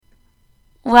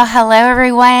Well, hello,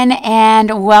 everyone,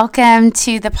 and welcome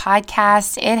to the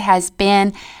podcast. It has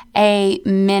been a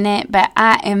minute, but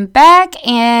I am back,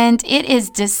 and it is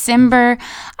December.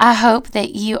 I hope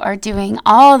that you are doing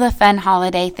all the fun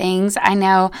holiday things. I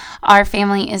know our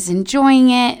family is enjoying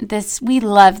it. We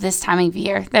love this time of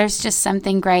year. There's just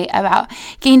something great about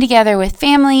getting together with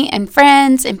family and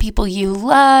friends and people you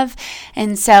love.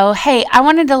 And so, hey, I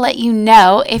wanted to let you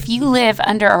know, if you live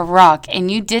under a rock and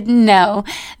you didn't know,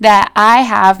 that I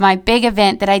have my big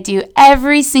event that I do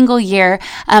every single year.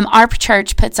 Our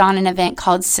church puts on an event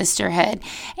called Sisterhood.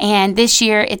 And this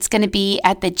year it's going to be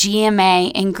at the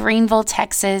GMA in Greenville,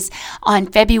 Texas on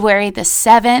February the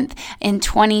 7th in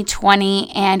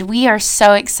 2020. And we are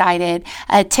so excited.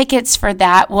 Tickets for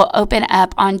that will open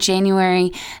up on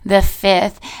January the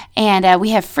 5th. And we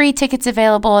have free tickets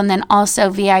available, and then also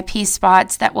VIP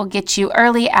spots that will get you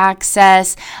early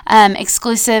access,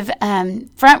 exclusive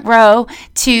front row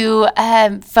to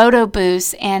photo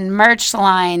booths and merch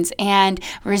lines and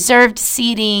reserved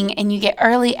seating, and you get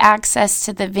early access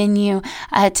to the venue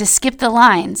to skip the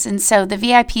lines. And so the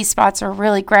VIP spots are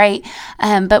really great,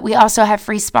 but we also have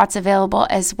free spots available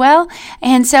as well.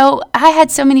 And so I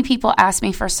had so many people ask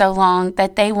me for so long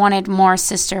that they wanted more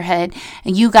sisterhood.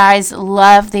 You guys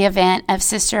love the event of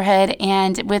Sisterhood,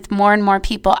 and with more and more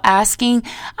people asking,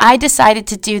 I decided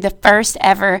to do the first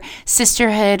ever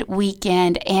Sisterhood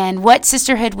weekend. And what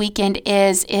Sisterhood weekend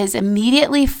is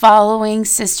immediately following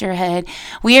Sisterhood,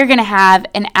 we are going to have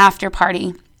an after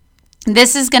party.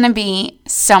 This is going to be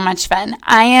so much fun.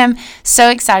 I am so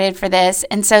excited for this.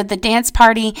 And so the dance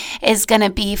party is going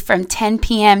to be from 10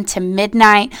 p.m. to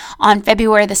midnight on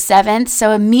February the 7th.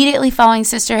 So immediately following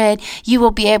Sisterhood, you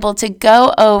will be able to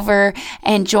go over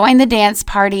and join the dance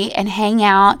party and hang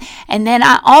out. And then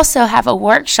I also have a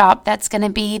workshop that's going to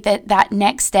be that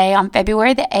next day on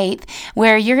February the 8th,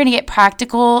 where you're going to get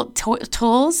practical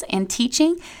tools and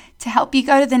teaching to help you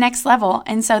go to the next level.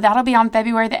 And so that'll be on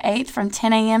February the 8th from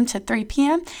 10 a.m. to 3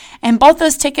 p.m. And both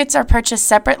those tickets are purchased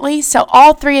separately. So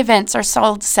all three events are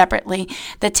sold separately.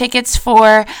 The tickets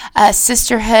for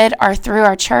Sisterhood are through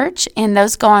our church, and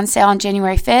those go on sale on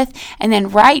January 5th. And then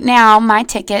right now, my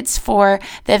tickets for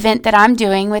the event that I'm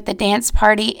doing with the dance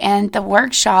party and the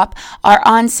workshop are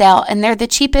on sale, and they're the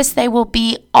cheapest they will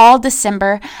be all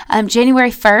December.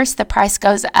 January 1st, the price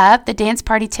goes up. The dance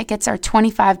party tickets are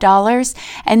 $25,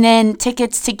 and then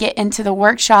tickets to get into the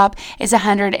workshop is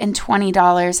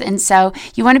 $120. And so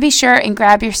you want to be sure and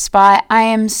grab your spot. I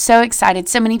am so excited.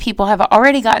 So many people have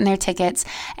already gotten their tickets,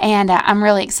 and I'm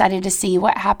really excited to see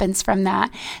what happens from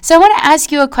that. So I want to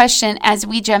ask you a question as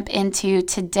we jump into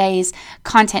today's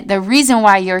content. The reason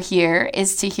why you're here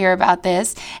is to hear about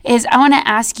this. I want to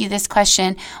ask you this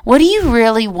question. What do you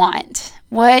really want?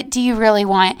 What do you really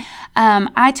want?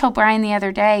 I told Brian the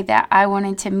other day that I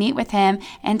wanted to meet with him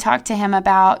and talk to him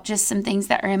about just some things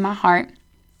that are in my heart.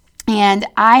 And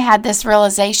I had this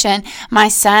realization. My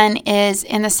son is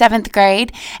in the 7th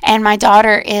grade, and my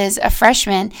daughter is a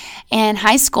freshman in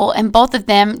high school, and both of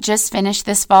them just finished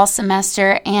this fall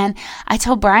semester. And I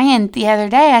told Brian the other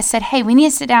day, I said, hey, we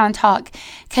need to sit down and talk,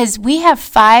 because we have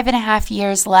 5.5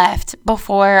 years left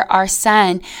before our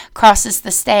son crosses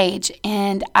the stage.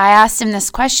 And I asked him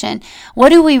this question: what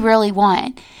do we really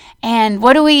want? And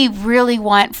what do we really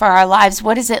want for our lives?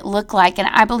 What does it look like? And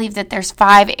I believe that there's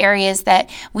 5 areas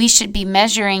that we should be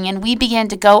measuring. And we began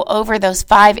to go over those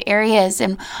 5 areas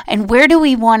and where do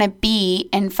we want to be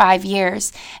in 5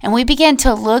 years? And we began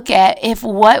to look at if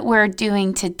what we're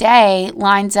doing today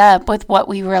lines up with what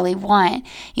we really want.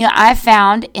 You know, I've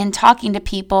found in talking to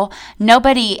people,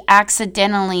 nobody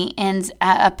accidentally ends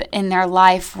up in their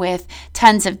life with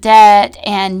tons of debt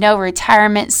and no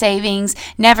retirement savings,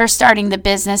 never starting the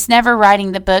business, never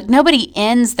writing the book. Nobody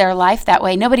ends their life that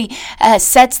way. Nobody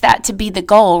sets that to be the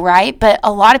goal, right? But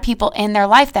a lot of people end their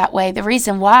life that way. The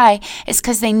reason why is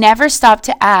because they never stop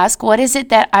to ask, what is it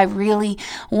that I really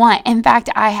want? In fact,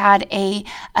 I had a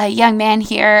young man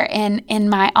here in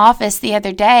my office the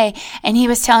other day, and he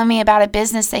was telling me about a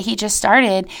business that he just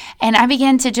started. And I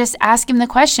began to just ask him the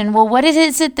question, well, what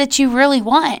is it that you really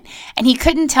want? And he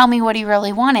couldn't tell me what he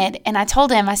really wanted. And I told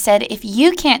him, I said, if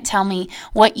you can't tell me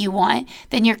what you want,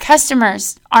 then your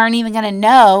customers aren't even going to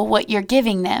know what you're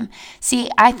giving them. See,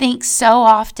 I think so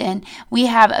often we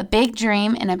have a big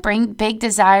dream and a big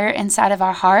desire inside of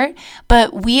our heart,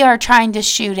 but we are trying to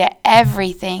shoot at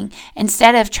everything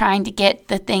instead of trying to get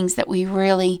the things that we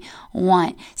really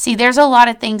want. See, there's a lot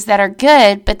of things that are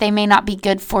good, but they may not be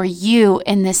good for you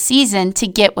in this season to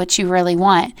get what you really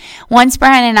want. Once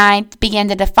Brian and I began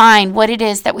to define what it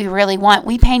is that we really want,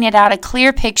 we painted out a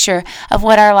clear picture of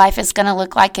what our life is going to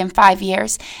look like in 5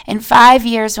 years. In 5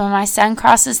 years, years, when my son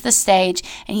crosses the stage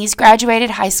and he's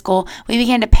graduated high school, we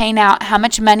began to paint out how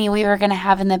much money we were going to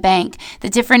have in the bank, the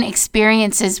different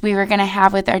experiences we were going to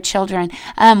have with our children,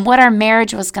 what our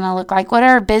marriage was going to look like, what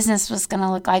our business was going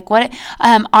to look like, what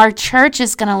our church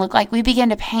is going to look like. We began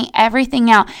to paint everything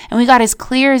out, and we got as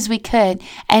clear as we could.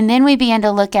 And then we began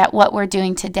to look at what we're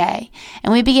doing today.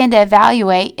 And we began to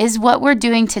evaluate, is what we're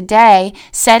doing today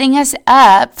setting us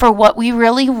up for what we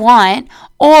really want,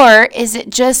 or is it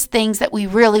just things that we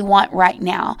really want right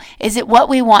now? Is it what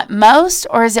we want most,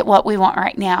 or is it what we want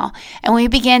right now? And we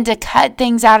began to cut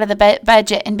things out of the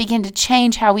budget and begin to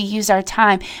change how we use our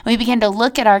time. And we began to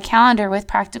look at our calendar with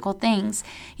practical things.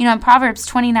 In Proverbs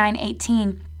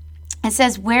 29:18, it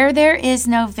says, where there is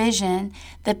no vision,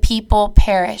 the people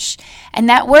perish. And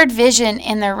that word vision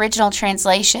in the original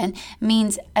translation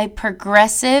means a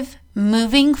progressive,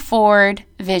 moving forward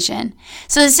vision.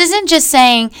 So this isn't just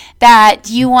saying that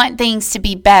you want things to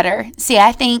be better. See,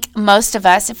 I think most of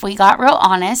us, if we got real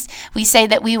honest, we say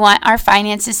that we want our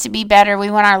finances to be better.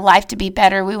 We want our life to be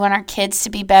better. We want our kids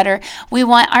to be better. We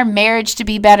want our marriage to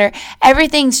be better.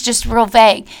 Everything's just real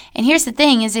vague. And here's the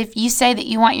thing is, if you say that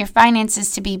you want your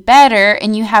finances to be better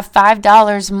and you have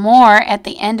 $5 more at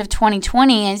the end of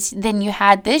 2020 than you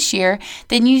had this year,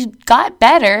 then you got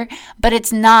better, but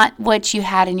it's not what you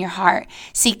had in your heart.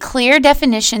 See, clear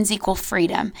definitions equal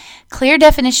freedom. Clear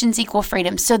definitions equal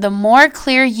freedom. So the more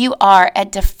clear you are at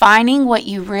defining what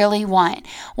you really want,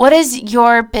 what does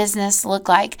your business look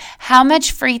like? How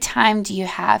much free time do you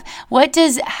have? What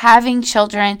does having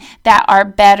children that are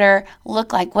better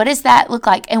look like? What does that look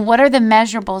like? And what are the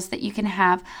measurables that you can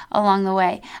have along the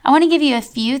way? I want to give you a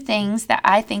few things that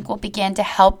I think will begin to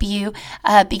help you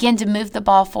begin to move the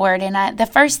ball forward. And the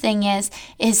first thing is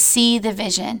see the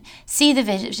vision. See the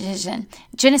vision.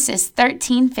 Genesis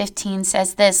 13:15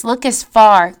 says this, look as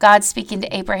far, God's speaking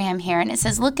to Abraham here, and it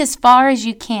says, look as far as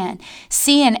you can,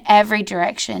 see in every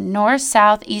direction, north,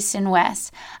 south, east, and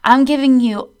west. I'm giving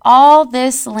you all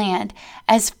this land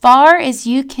as far as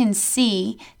you can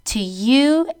see, to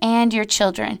you and your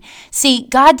children. See,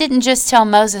 God didn't just tell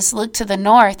Moses, look to the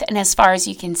north and as far as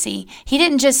you can see. He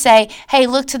didn't just say, hey,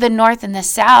 look to the north and the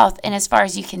south and as far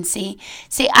as you can see.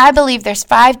 See, I believe there's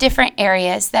 5 different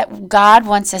areas that God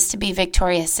wants us to be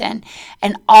victorious in.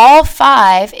 And all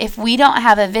 5, if we don't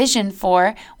have a vision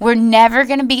for, we're never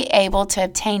going to be able to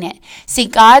obtain it. See,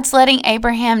 God's letting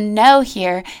Abraham know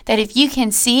here that if you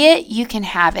can see it, you can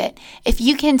have it. If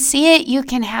you can see it, you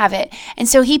can have it. And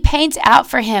so he paints out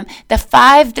for him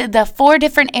the 4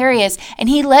 different areas, and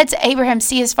he lets Abraham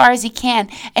see as far as he can.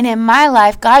 And in my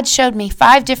life, God showed me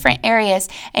 5 different areas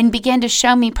and began to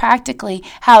show me practically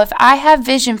how if I have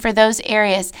vision for those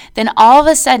areas, then all of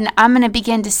a sudden I'm going to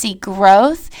begin to see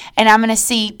growth, and I'm going to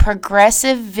see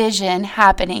progressive vision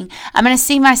happening. I'm going to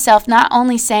see myself not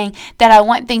only saying that I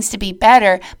want things to be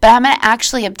better, but I'm going to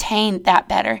actually obtain that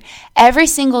better. Every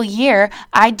single year,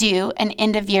 I do an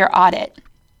end-of-year audit.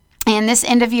 And this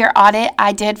end-of-year audit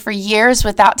I did for years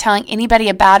without telling anybody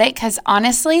about it, because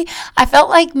honestly, I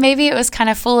felt like maybe it was kind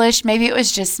of foolish. Maybe it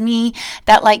was just me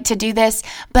that liked to do this.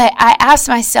 But I asked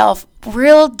myself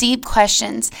real deep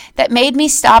questions that made me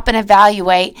stop and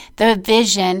evaluate the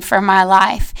vision for my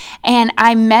life. And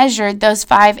I measured those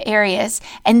 5 areas.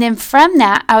 And then from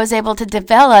that, I was able to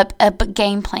develop a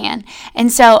game plan.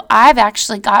 And so I've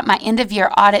actually got my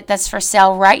end-of-year audit that's for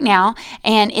sale right now.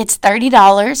 And it's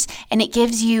 $30. And it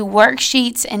gives you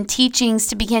worksheets and teachings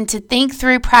to begin to think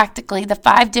through practically the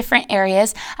 5 different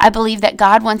areas I believe that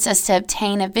God wants us to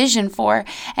obtain a vision for.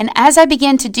 And as I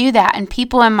began to do that, and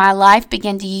people in my life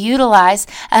began to utilize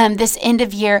this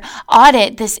end-of-year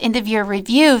audit, this end-of-year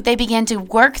review, they began to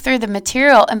work through the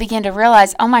material and began to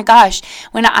realize, oh my gosh,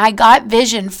 when I got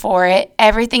vision for it,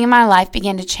 everything in my life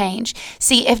began to change.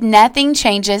 See, if nothing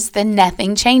changes, then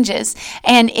nothing changes.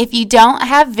 And if you don't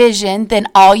have vision, then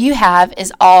all you have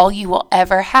is all you will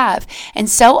ever have. And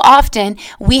so often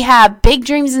we have big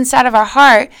dreams inside of our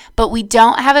heart, but we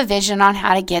don't have a vision on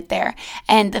how to get there.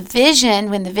 And the vision,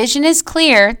 when the vision is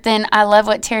clear, then I love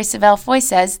what Terry Savelle Foy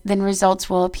says, then results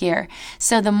will appear.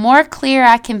 So the more clear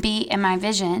I can be in my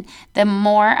vision, the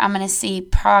more I'm going to see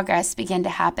progress begin to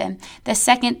happen. The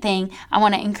second thing I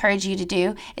want to encourage you to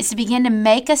do is to begin to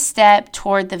make a step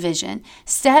toward the vision.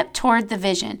 Step toward the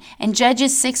vision. In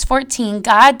Judges 6:14,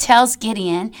 God tells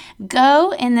Gideon,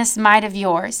 go in this might of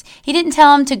yours. He didn't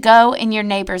tell him to go in your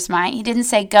neighbor's might. He didn't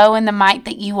say go in the might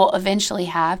that you will eventually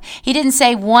have. He didn't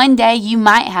say one day you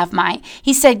might have might.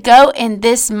 He said go in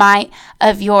this might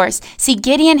of yours. See,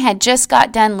 Gideon had had just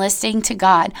got done listening to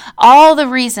God, all the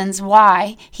reasons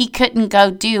why he couldn't go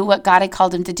do what God had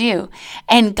called him to do.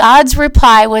 And God's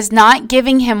reply was not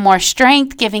giving him more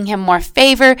strength, giving him more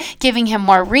favor, giving him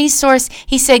more resource.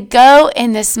 He said, go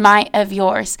in this might of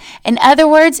yours. In other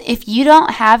words, if you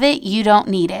don't have it, you don't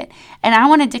need it. And I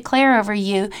want to declare over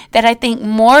you that I think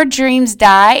more dreams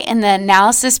die in the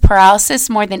analysis paralysis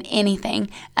more than anything.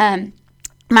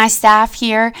 My staff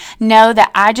here know that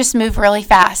I just move really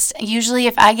fast. Usually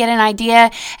if I get an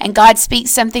idea and God speaks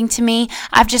something to me,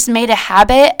 I've just made a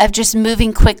habit of just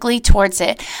moving quickly towards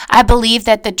it. I believe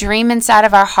that the dream inside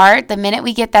of our heart, the minute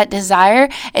we get that desire,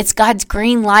 it's God's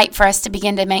green light for us to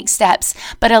begin to make steps.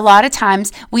 But a lot of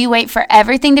times we wait for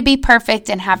everything to be perfect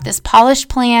and have this polished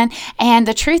plan. And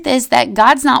the truth is that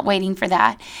God's not waiting for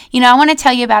that. I want to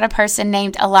tell you about a person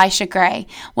named Elisha Gray.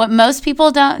 What most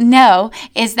people don't know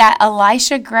is that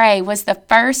Elisha Gray was the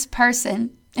first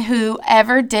person who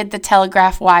ever did the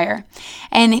telegraph wire.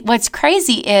 And what's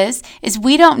crazy is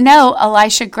we don't know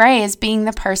Elisha Gray as being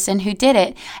the person who did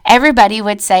it. Everybody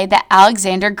would say that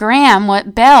Alexander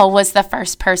Graham Bell was the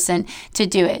first person to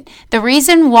do it. The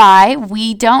reason why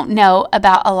we don't know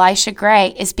about Elisha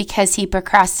Gray is because he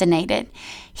procrastinated.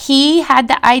 He had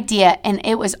the idea, and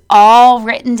it was all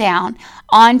written down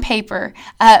on paper,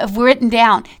 written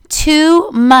down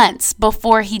 2 months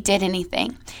before he did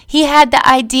anything. He had the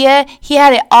idea, he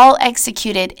had it all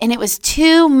executed, and it was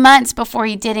 2 months before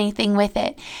he did anything with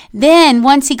it. Then,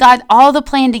 once he got all the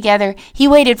plan together, he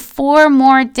waited 4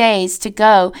 more days to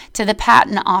go to the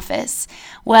patent office.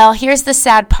 Well, here's the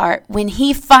sad part. When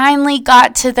he finally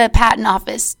got to the patent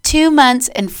office, 2 months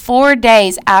and 4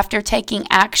 days after taking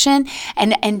action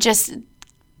and just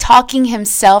talking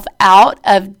himself out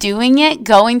of doing it,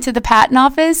 going to the patent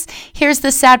office, here's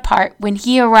the sad part. When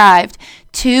he arrived,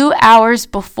 2 hours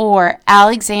before,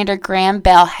 Alexander Graham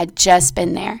Bell had just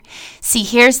been there. See,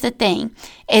 here's the thing,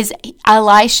 is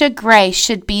Elisha Gray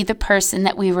should be the person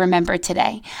that we remember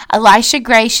today. Elisha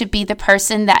Gray should be the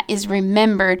person that is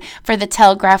remembered for the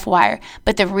telegraph wire.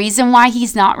 But the reason why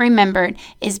he's not remembered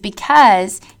is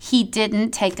because he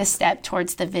didn't take a step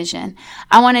towards the vision.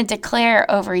 I want to declare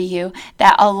over you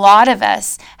that a lot of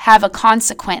us have a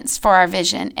consequence for our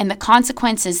vision. And the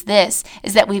consequence is this,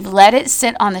 is that we've let it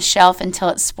sit on the shelf until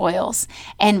it spoils.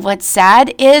 And what's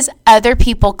sad is other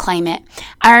people claim it.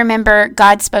 I remember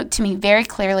God spoke to me very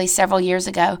clearly several years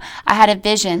ago. I had a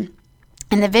vision.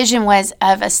 And the vision was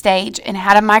of a stage and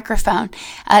had a microphone,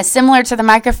 similar to the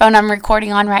microphone I'm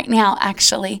recording on right now,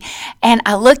 actually. And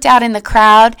I looked out in the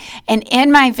crowd, and in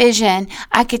my vision,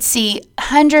 I could see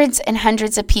hundreds and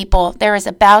hundreds of people. There was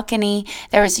a balcony.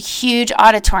 There was a huge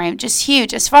auditorium, just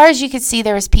huge. As far as you could see,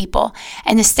 there was people.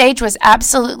 And the stage was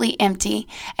absolutely empty.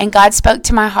 And God spoke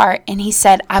to my heart, and he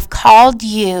said, I've called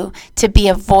you to be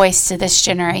a voice to this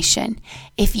generation.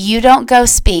 If you don't go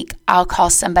speak, I'll call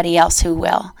somebody else who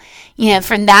will.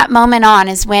 From that moment on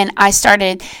is when I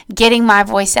started getting my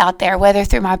voice out there, whether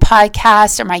through my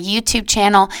podcast or my YouTube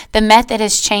channel. The method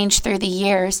has changed through the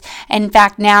years. In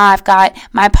fact, now I've got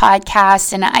my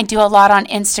podcast, and I do a lot on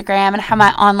Instagram, and I have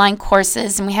my online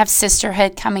courses, and we have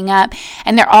Sisterhood coming up,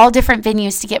 and they're all different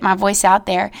venues to get my voice out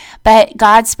there. But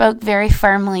God spoke very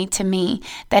firmly to me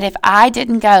that if I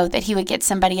didn't go, that he would get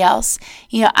somebody else.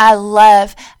 I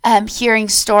love hearing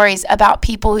stories about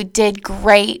people who did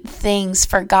great things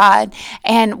for God.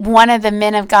 And one of the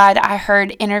men of God I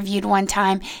heard interviewed one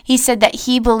time, he said that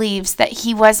he believes that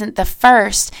he wasn't the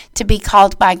first to be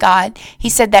called by God. He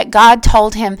said that God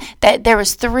told him that there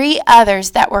was 3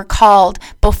 others that were called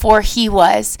before he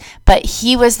was, but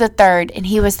he was the third, and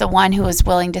he was the one who was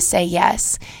willing to say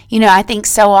yes. I think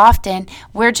so often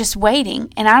we're just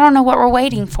waiting, and I don't know what we're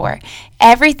waiting for.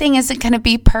 Everything isn't going to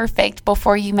be perfect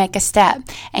before you make a step.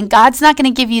 And God's not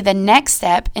going to give you the next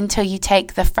step until you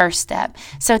take the first step.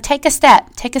 So take a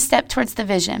step. Take a step towards the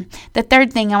vision. The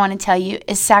third thing I want to tell you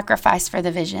is sacrifice for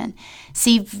the vision.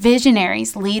 See,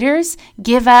 visionaries, leaders,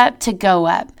 give up to go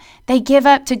up. They give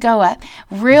up to go up.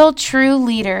 Real, true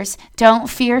leaders don't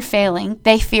fear failing.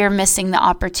 They fear missing the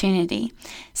opportunity.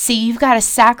 See, you've got to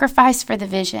sacrifice for the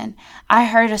vision. I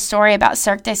heard a story about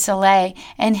Cirque du Soleil,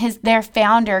 and their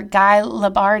founder, Guy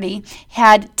Labarde,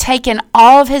 had taken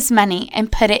all of his money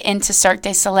and put it into Cirque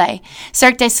du Soleil.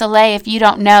 Cirque du Soleil, if you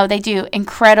don't know, they do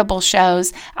incredible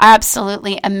shows,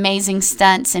 absolutely amazing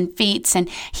stunts and feats, and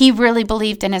he really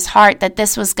believed in his heart that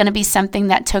this was going to be something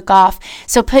that took off.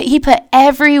 So he put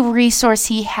every resource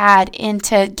he had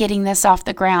into getting this off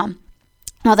the ground.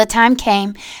 Well, the time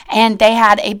came, and they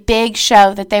had a big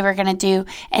show that they were going to do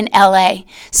in LA.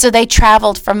 So they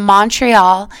traveled from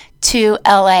Montreal to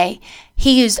LA.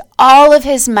 He used all of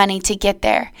his money to get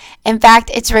there. In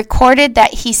fact, it's recorded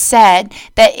that he said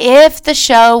that if the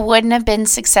show wouldn't have been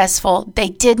successful, they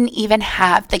didn't even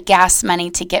have the gas money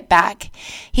to get back.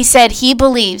 He said he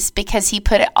believes because he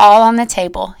put it all on the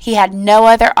table, he had no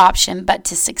other option but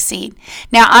to succeed.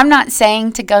 Now, I'm not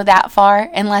saying to go that far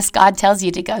unless God tells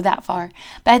you to go that far,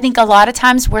 but I think a lot of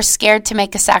times we're scared to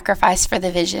make a sacrifice for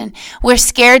the vision. We're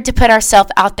scared to put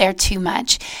ourselves out there too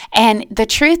much. And the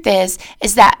truth is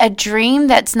that a dream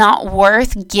that's not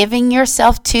worth giving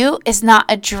yourself to is not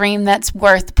a dream that's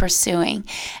worth pursuing.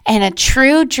 And a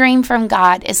true dream from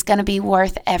God is going to be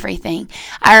worth everything.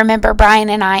 I remember Brian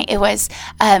and I, it was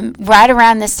right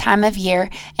around this time of year,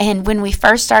 and when we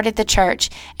first started the church,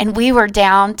 and we were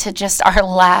down to just our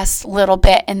last little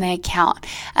bit in the account.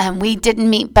 We didn't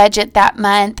meet budget that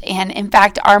month, and in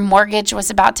fact, our mortgage was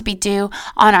about to be due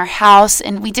on our house,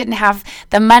 and we didn't have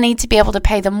the money to be able to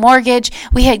pay the mortgage.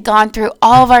 We had gone through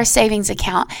all of our savings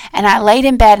account, and I laid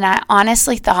in bed and I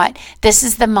honestly thought, this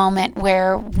is the moment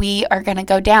where we are going to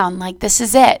go down. Like, this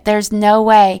is it. There's no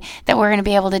way that we're going to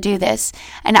be able to do this.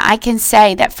 And I can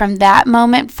say that from that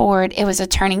moment forward, it was a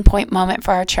turning point moment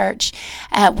for our church.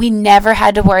 We never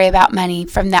had to worry about money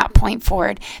from that point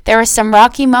forward. There were some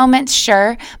rocky moments,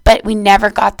 sure, but we never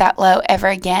got that low ever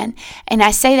again. And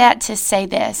I say that to say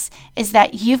this, is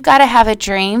that you've got to have a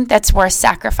dream that's worth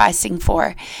sacrificing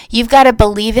for. You've got to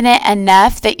believe in it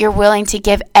enough that you're willing to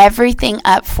give everything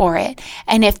up for it.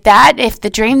 And if the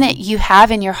dream that you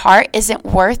have in your heart isn't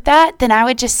worth that, then I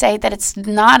would just say that it's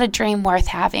not a dream worth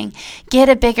having. Get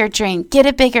a bigger dream. Get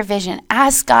a bigger vision.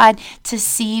 Ask God to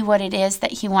see what it is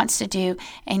that He wants to do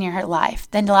in your life.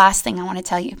 Then the last thing I want to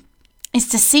tell you is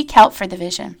to seek help for the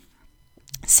vision.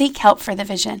 Seek help for the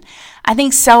vision. I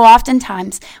think so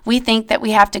oftentimes we think that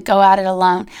we have to go at it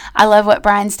alone. I love what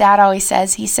Brian's dad always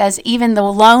says. He says, even the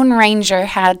Lone Ranger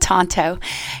had Tonto.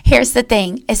 Here's the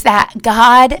thing, is that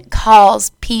God calls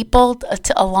people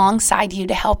alongside you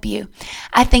to help you.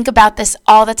 I think about this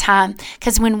all the time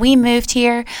because when we moved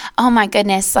here, oh my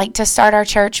goodness, like to start our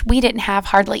church, we didn't have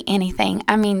hardly anything.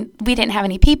 I mean, we didn't have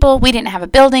any people. We didn't have a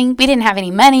building. We didn't have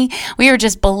any money. We were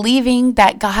just believing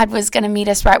that God was going to meet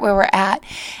us right where we're at.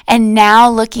 And now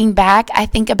looking back, I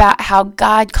think about how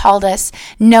God called us,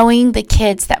 knowing the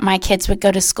kids that my kids would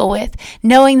go to school with,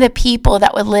 knowing the people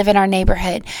that would live in our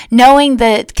neighborhood, knowing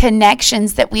the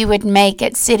connections that we would make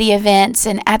at city events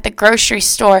and at the grocery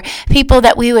store, people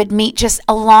that we would meet just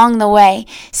along the way.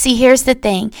 See, here's the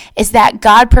thing, is that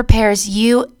God prepares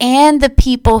you and the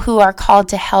people who are called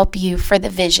to help you for the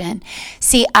vision.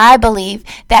 See, I believe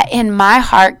that in my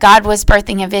heart, God was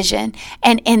birthing a vision,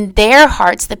 and in their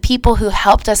hearts, the people who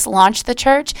helped us launch the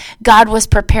church, God was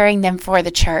preparing them for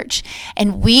the church.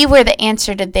 And we were the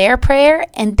answer to their prayer,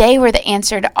 and they were the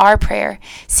answer to our prayer.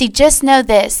 See, just know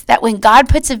this, that when God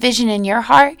puts a vision in your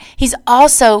heart, He's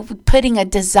also putting a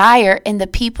desire in the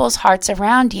people's hearts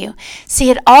around you. See,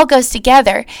 it all goes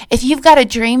together. If you've got a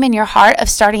dream in your heart of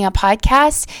starting a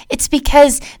podcast, it's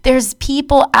because there's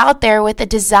people out there with a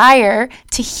desire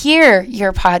to hear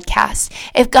your podcast.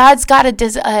 If God's got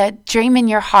a dream in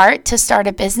your heart to start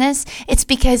a business, it's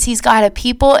because He's got a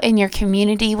people in your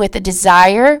community with a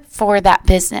desire for that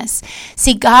business.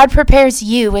 See, God prepares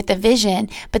you with a vision,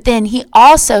 but then He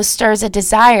also stirs a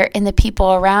desire in the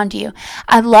people around you.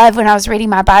 I love when I was reading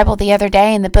my Bible the other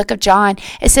day in the book of John,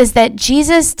 it says that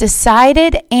Jesus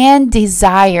decided and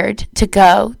desired to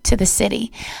go to the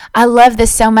city. I love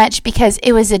this so much because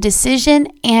it was a decision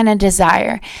and a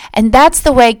desire. And that's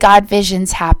the way God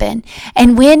visions happen.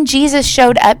 And when Jesus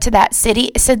showed up to that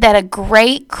city, it said that a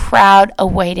great crowd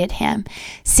awaited Him.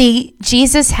 See,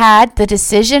 Jesus had the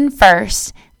decision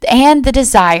first and the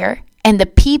desire, and the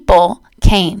people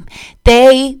came.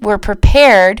 They were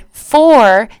prepared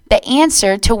for the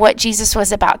answer to what Jesus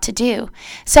was about to do.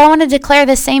 So I want to declare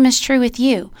the same is true with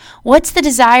you. What's the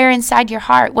desire inside your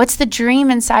heart? What's the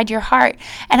dream inside your heart?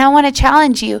 And I want to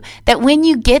challenge you that when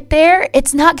you get there,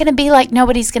 it's not going to be like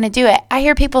nobody's going to do it. I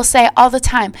hear people say all the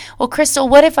time, well, Crystal,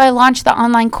 what if I launch the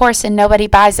online course and nobody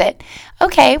buys it?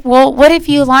 Okay, well, what if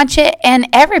you launch it and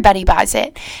everybody buys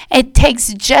it? It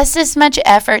takes just as much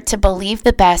effort to believe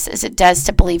the best as it does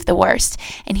to believe the worst.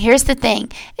 And here's the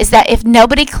thing, is that if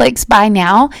nobody clicks buy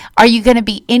now, are you going to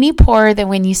be any poorer than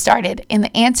when you started? And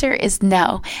the answer is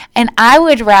no. And I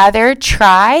would rather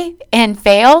try and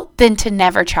fail than to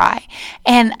never try.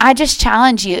 And I just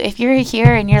challenge you, if you're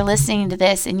here and you're listening to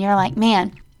this and you're like,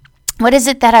 man, What is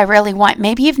it that I really want?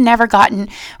 Maybe you've never gotten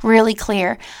really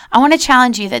clear. I want to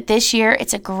challenge you that this year,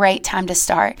 it's a great time to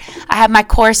start. I have my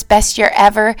course, Best Year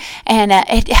Ever, and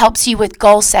it helps you with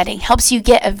goal setting, helps you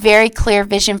get a very clear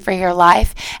vision for your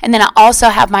life. And then I also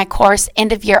have my course,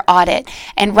 End of Year Audit.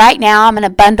 And right now, I'm going to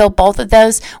bundle both of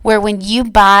those, where when you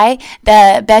buy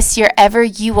the Best Year Ever,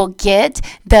 you will get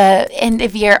the End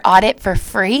of Year Audit for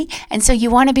free. And so you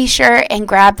want to be sure and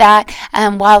grab that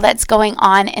while that's going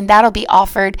on, and that'll be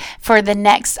offered for the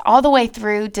next, all the way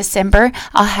through December.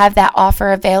 I'll have that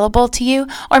offer available to you.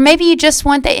 Or maybe you just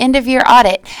want the End of Year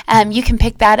Audit. You can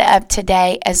pick that up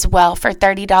today as well for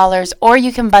 $30, or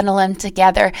you can bundle them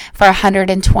together for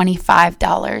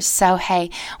 $125. So hey,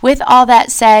 with all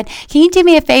that said, can you do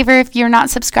me a favor? If you're not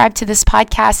subscribed to this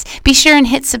podcast, be sure and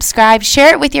hit subscribe.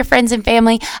 Share it with your friends and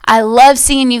family. I love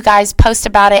seeing you guys post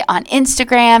about it on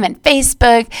Instagram and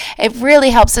Facebook. It really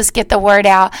helps us get the word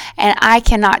out, and I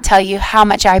cannot tell you how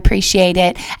much I appreciate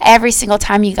it. Every single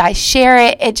time you guys share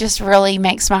it, it just really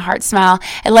makes my heart smile.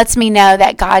 It lets me know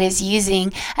that God is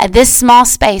using this small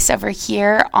space over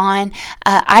here on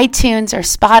iTunes or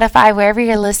Spotify, wherever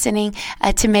you're listening,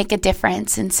 to make a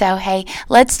difference. And so, hey,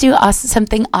 let's do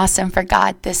something awesome for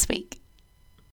God this week.